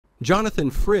Jonathan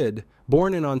Frid,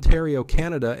 born in Ontario,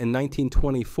 Canada in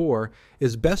 1924,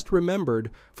 is best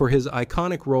remembered for his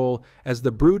iconic role as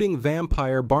the brooding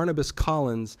vampire Barnabas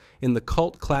Collins in the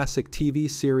cult classic TV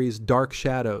series Dark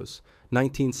Shadows,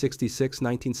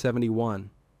 1966-1971.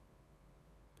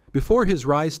 Before his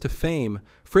rise to fame,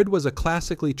 Frid was a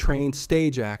classically trained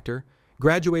stage actor,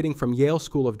 graduating from Yale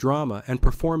School of Drama and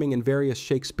performing in various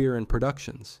Shakespearean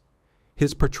productions.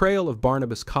 His portrayal of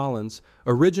Barnabas Collins,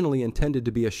 originally intended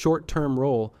to be a short-term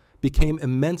role, became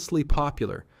immensely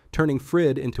popular, turning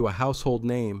Frid into a household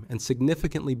name and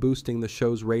significantly boosting the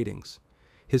show's ratings.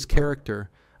 His character,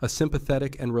 a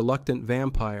sympathetic and reluctant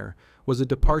vampire, was a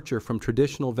departure from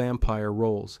traditional vampire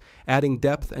roles, adding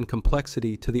depth and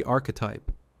complexity to the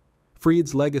archetype.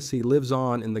 Frid's legacy lives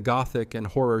on in the Gothic and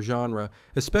horror genre,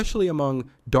 especially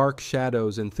among Dark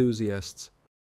Shadows enthusiasts.